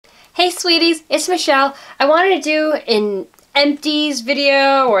Hey sweeties, it's Michelle. I wanted to do an empties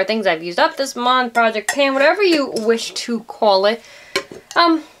video or things I've used up this month, Project Pan, whatever you wish to call it. It's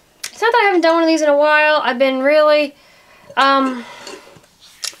not that I haven't done one of these in a while. I've been really,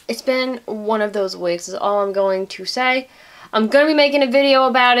 it's been one of those weeks is all I'm going to say. I'm going to be making a video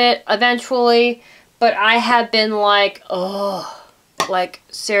about it eventually, but I have been like, oh, like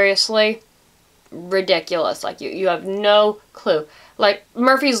seriously, ridiculous. Like you have no clue. Like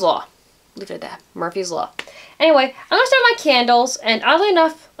Murphy's Law. Leave it at that. Murphy's Law. Anyway, I'm going to start my candles, and oddly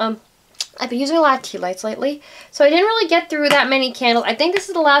enough, I've been using a lot of tea lights lately, so I didn't really get through that many candles. I think this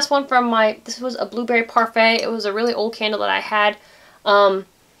is the last one from this was a Blueberry Parfait. It was a really old candle that I had from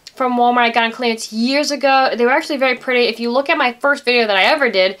Walmart. I got on clearance years ago. They were actually very pretty. If you look at my first video that I ever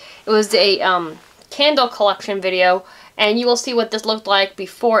did, it was a candle collection video, and you will see what this looked like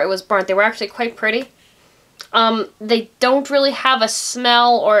before it was burnt. They were actually quite pretty. They don't really have a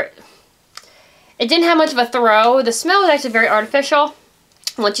smell, or it didn't have much of a throw. The smell was actually very artificial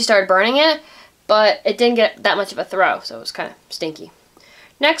once you started burning it, but it didn't get that much of a throw, so it was kind of stinky.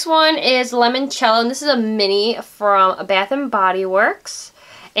 Next one is Lemoncello, and this is a mini from Bath & Body Works,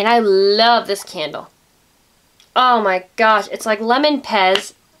 and I love this candle. Oh my gosh, it's like lemon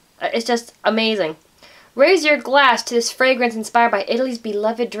pez. It's just amazing. Raise your glass to this fragrance inspired by Italy's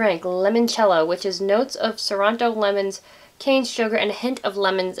beloved drink, Lemoncello, which is notes of Sorrento lemons, cane sugar, and a hint of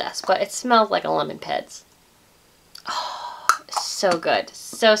lemon zest, but it smells like a lemon peds. Oh, so good.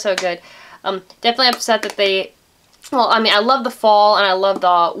 So, so good. Definitely upset that they, well, I mean, I love the fall and I love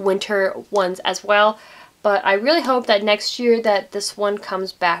the winter ones as well, but I really hope that next year that this one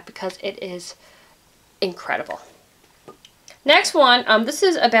comes back because it is incredible. Next one, this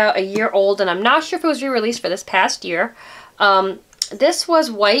is about a year old, and I'm not sure if it was re-released for this past year. This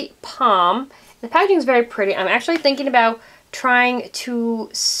was White Palm. The packaging is very pretty. I'm actually thinking about trying to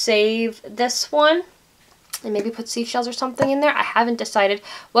save this one and maybe put seashells or something in there. I haven't decided.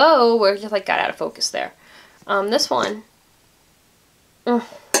 Whoa, we just like got out of focus there. This one,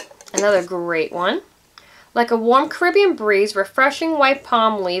 another great one. Like a warm Caribbean breeze, refreshing white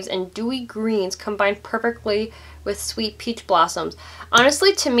palm leaves and dewy greens combine perfectly with sweet peach blossoms.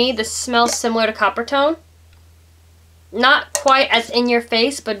 Honestly, to me, this smells similar to Coppertone. Not quite as in your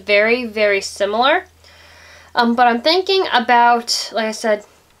face, but very, very similar. But I'm thinking about, like I said,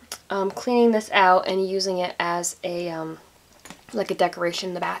 cleaning this out and using it as a, like a decoration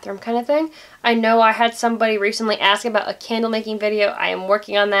in the bathroom kind of thing. I know I had somebody recently ask about a candle making video. I am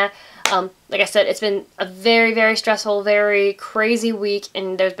working on that. Like I said, it's been a very, very stressful, very crazy week,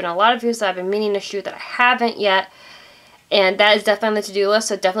 and there's been a lot of videos that I've been meaning to shoot that I haven't yet, and that is definitely on the to-do list,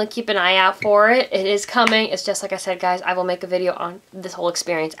 so definitely keep an eye out for it. It is coming. It's just like I said, guys, I will make a video on this whole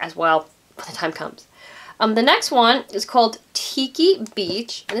experience as well when the time comes. The next one is called Tiki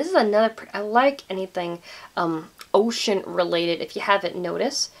Beach, and this is another, I like anything ocean related if you haven't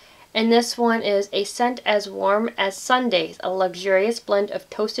noticed. And this one is a scent as warm as Sundays, a luxurious blend of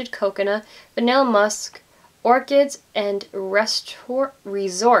toasted coconut, vanilla musk, orchids, and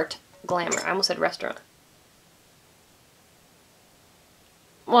resort glamour. I almost said restaurant.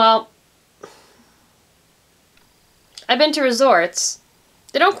 Well, I've been to resorts.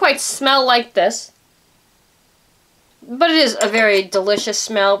 They don't quite smell like this, but it is a very delicious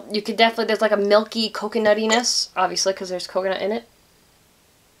smell. You could definitely, there's like a milky coconutiness, obviously, because there's coconut in it.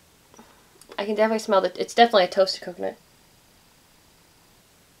 I can definitely smell that. It's definitely a toasted coconut.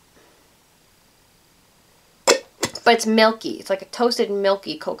 But it's milky. It's like a toasted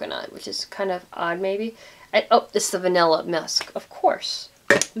milky coconut, which is kind of odd maybe. Oh, this is the vanilla musk. Of course.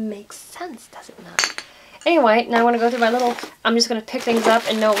 Makes sense, does it not? Anyway, now I want to go through my little, I'm just going to pick things up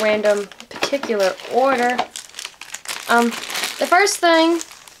in no random particular order. The first thing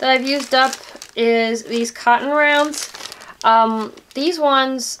that I've used up is these cotton rounds. These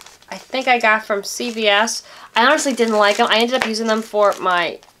ones I think I got from CVS. I honestly didn't like them. I ended up using them for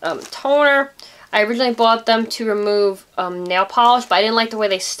my toner. I originally bought them to remove nail polish, but I didn't like the way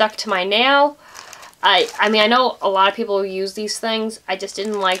they stuck to my nail. I mean, I know a lot of people who use these things. I just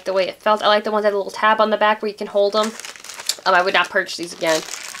didn't like the way it felt. I like the ones that have a little tab on the back where you can hold them. I would not purchase these again.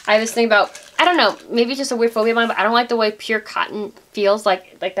 I have this thing about, I don't know, maybe it's just a weird phobia of mine, but I don't like the way pure cotton feels,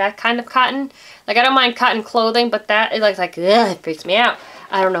 like that kind of cotton. Like, I don't mind cotton clothing, but that is like ugh, it freaks me out.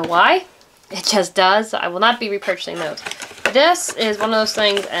 I don't know why. It just does. So I will not be repurchasing those. This is one of those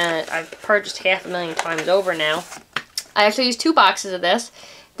things, and I've purchased 500,000 times over now. I actually used 2 boxes of this.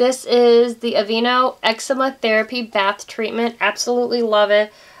 This is the Aveeno Eczema Therapy Bath Treatment. Absolutely love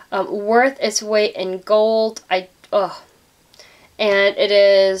it. Worth its weight in gold. And it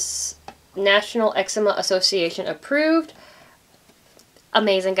is National Eczema Association approved.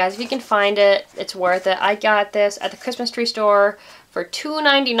 amazing, guys. If you can find it, it's worth it. I got this at the Christmas tree store for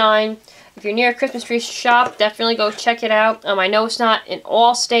 $2.99. If you're near a Christmas tree shop, definitely go check it out. I know it's not in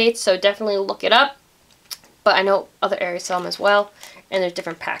all states, so definitely look it up. But I know other areas sell them as well, and there's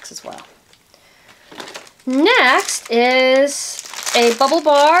different packs as well. Next is a bubble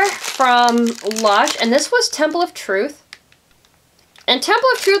bar from Lush, and this was Temple of Truth. And Temple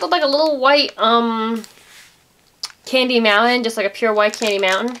of Truth looked like a little white candy mountain, just like a pure white candy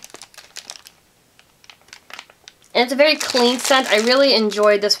mountain. And it's a very clean scent. I really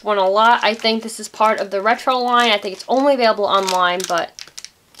enjoyed this one a lot. I think this is part of the retro line. I think it's only available online, but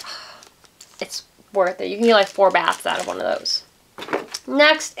it's worth it. You can get like 4 baths out of one of those.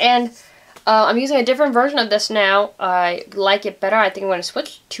 Next, and I'm using a different version of this now. I like it better. I think I'm going to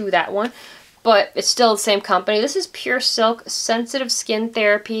switch to that one, but it's still the same company. This is Pure Silk Sensitive Skin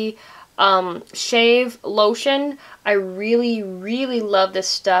Therapy Shave Lotion. I really, really love this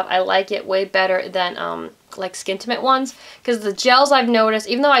stuff. I like it way better than like Skintimate ones, because the gels I've noticed,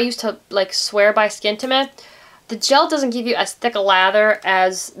 even though I used to like swear by Skintimate, the gel doesn't give you as thick a lather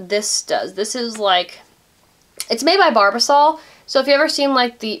as this does. This is like, it's made by Barbasol, so if you ever seen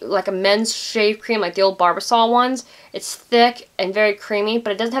like a men's shave cream, like the old Barbasol ones, it's thick and very creamy,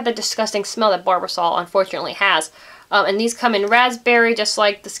 but it doesn't have the disgusting smell that Barbasol unfortunately has. And these come in raspberry, just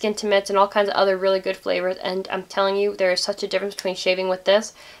like the Skintimates, and all kinds of other really good flavors. And I'm telling you, there is such a difference between shaving with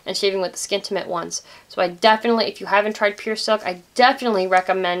this and shaving with the Skintimate ones. So I definitely, if you haven't tried Pure Silk, I definitely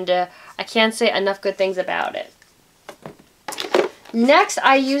recommend it. I can't say enough good things about it. Next,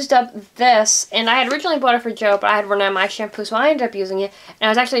 I used up this, and I had originally bought it for Joe, but I had run out of my shampoo, so I ended up using it. And I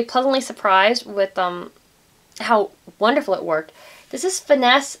was actually pleasantly surprised with how wonderful it worked. This is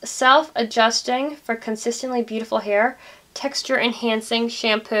Finesse Self-Adjusting for Consistently Beautiful Hair Texture Enhancing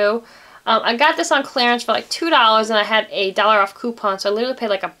Shampoo. I got this on clearance for like $2, and I had a $1 off coupon, so I literally paid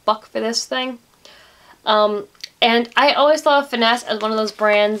like $1 for this thing. And I always thought of Finesse as one of those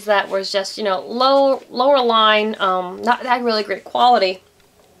brands that was just, you know, lower line, not that really great quality.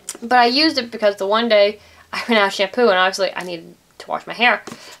 But I used it because the one day I ran out of shampoo, and obviously I needed to wash my hair.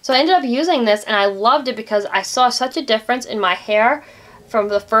 So I ended up using this, and I loved it because I saw such a difference in my hair from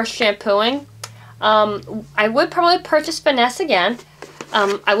the first shampooing. I would probably purchase Finesse again.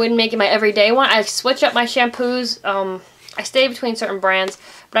 I wouldn't make it my everyday one. I switch up my shampoos. I stay between certain brands,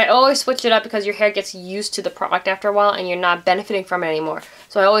 but I always switch it up because your hair gets used to the product after a while and you're not benefiting from it anymore.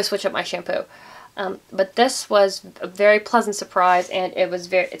 So I always switch up my shampoo. But this was a very pleasant surprise, and it's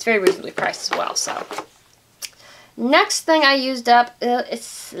very reasonably priced as well. So next thing I used up is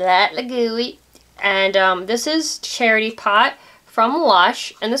slightly gooey, and this is Charity Pot from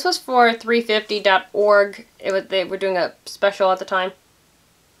Lush, and this was for $3.50.org. They were doing a special at the time.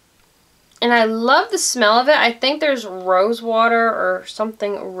 And I love the smell of it. I think there's rose water or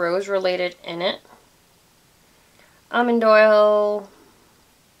something rose related in it. Almond oil.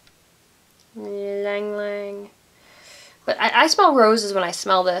 Lang lang. But I smell roses when I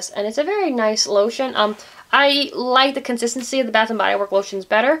smell this, and it's a very nice lotion. I like the consistency of the Bath & Body Works lotions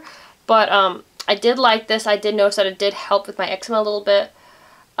better, but I did like this. I did notice that it did help with my eczema a little bit.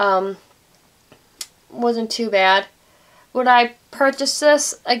 Wasn't too bad. Would I purchase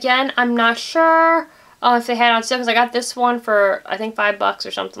this again? I'm not sure if they had it on sale, because I got this one for, I think, $5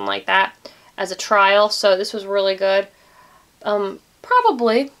 or something like that as a trial, so this was really good.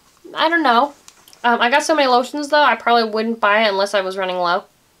 Probably. I don't know. I got so many lotions, though, I probably wouldn't buy it unless I was running low.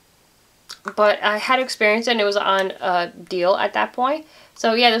 But I had experience it, and it was on a deal at that point.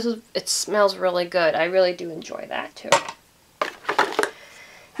 So, yeah, it smells really good. I really do enjoy that, too.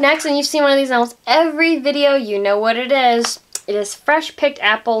 Next, and you've seen one of these in almost every video, you know what it is. It is Fresh Picked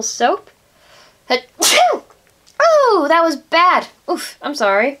Apple Soap. Oh, that was bad. Oof, I'm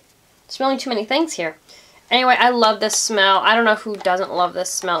sorry. Smelling too many things here. Anyway, I love this smell. I don't know who doesn't love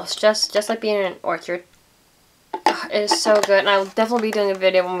this smell. It's just like being in an orchard. Oh, it is so good, and I will definitely be doing a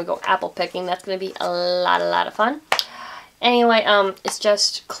video when we go apple picking. That's going to be a lot of fun. Anyway, it's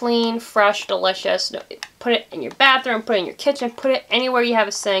just clean, fresh, delicious. Put it in your bathroom, put it in your kitchen, put it anywhere you have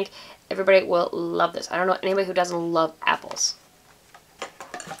a sink. Everybody will love this. I don't know anybody who doesn't love apples.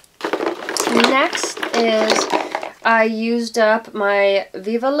 Next is, I used up my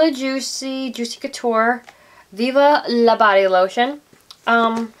Viva La Juicy Couture Viva La Body Lotion.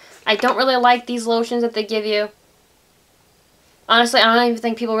 I don't really like these lotions that they give you. Honestly, I don't even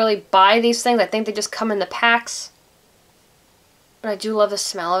think people really buy these things. I think they just come in the packs. But I do love the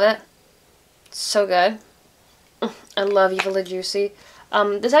smell of it. It's so good. I love Viva La Juicy.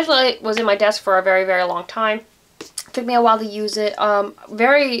 This actually was in my desk for a very long time. It took me a while to use it.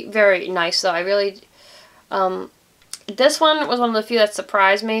 Very nice though. I really This one was one of the few that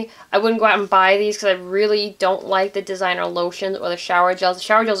surprised me. I wouldn't go out and buy these because I really don't like the designer lotions or the shower gels. The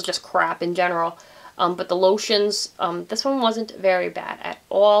shower gels are just crap in general. But the lotions, this one wasn't very bad at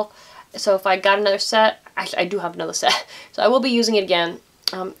all. So if I got another set, actually I do have another set, so I will be using it again.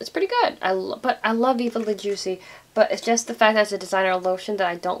 It's pretty good. But I love Viva La Juicy, but it's just the fact that it's a designer lotion that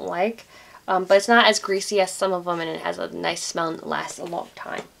I don't like. But it's not as greasy as some of them, and it has a nice smell and it lasts a long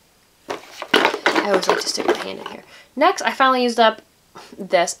time. I always like to stick my hand in here. Next, I finally used up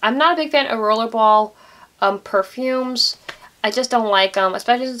this. I'm not a big fan of Rollerball perfumes. I just don't like them,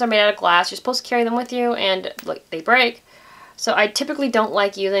 especially since they're made out of glass. You're supposed to carry them with you, and like they break. So I typically don't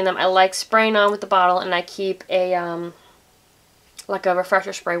like using them. I like spraying on with the bottle, and I keep a like a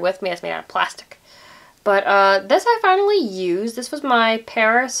refresher spray with me that's made out of plastic. But this I finally used. This was my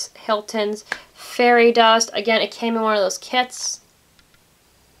Paris Hilton's Fairy Dust. Again, it came in one of those kits.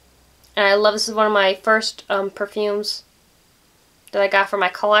 And I love this. Is one of my first perfumes that I got for my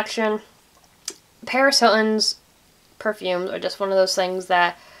collection. Paris Hilton's perfumes are just one of those things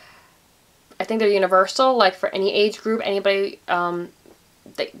that I think they're universal, like for any age group, anybody,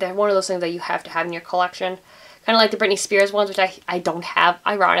 they're one of those things that you have to have in your collection. Kind of like the Britney Spears ones, which I don't have,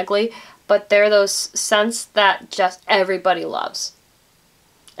 ironically, but they're those scents that just everybody loves.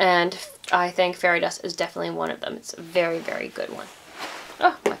 And I think Fairy Dust is definitely one of them. It's a very, very good one.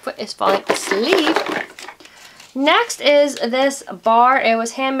 Oh, my foot is falling asleep. Next is this bar. It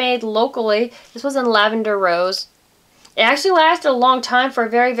was handmade locally. This was in Lavender Rose. It actually lasted a long time for a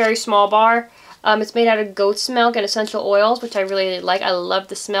very, very small bar. It's made out of goat's milk and essential oils, which I really like. I love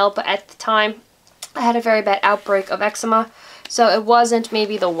the smell, but at the time, I had a very bad outbreak of eczema, so it wasn't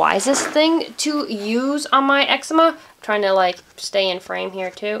maybe the wisest thing to use on my eczema. I'm trying to, like, stay in frame here,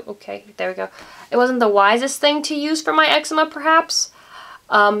 too. Okay, there we go. It wasn't the wisest thing to use for my eczema, perhaps,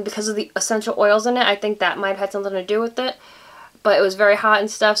 because of the essential oils in it. I think that might have had something to do with it. But it was very hot and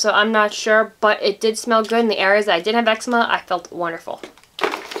stuff, so I'm not sure. But it did smell good in the areas that I did have eczema. I felt wonderful.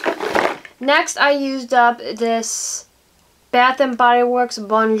 Next, I used up this Bath & Body Works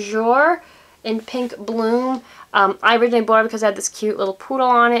Bonjour in Pink Bloom. I originally bought it because it had this cute little poodle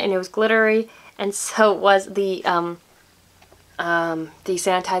on it, and it was glittery. And so was the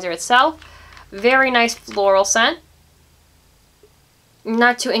sanitizer itself. Very nice floral scent.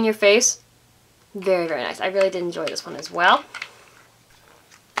 Not too in your face. Very, very nice. I really did enjoy this one as well.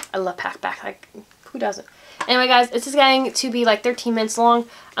 I love Pack Back. Like, who doesn't? Anyway, guys, this is getting to be like 13 minutes long.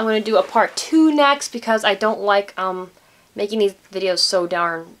 I'm going to do a part 2 next because I don't like making these videos so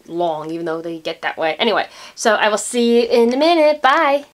darn long, even though they get that way. Anyway, so I will see you in a minute. Bye!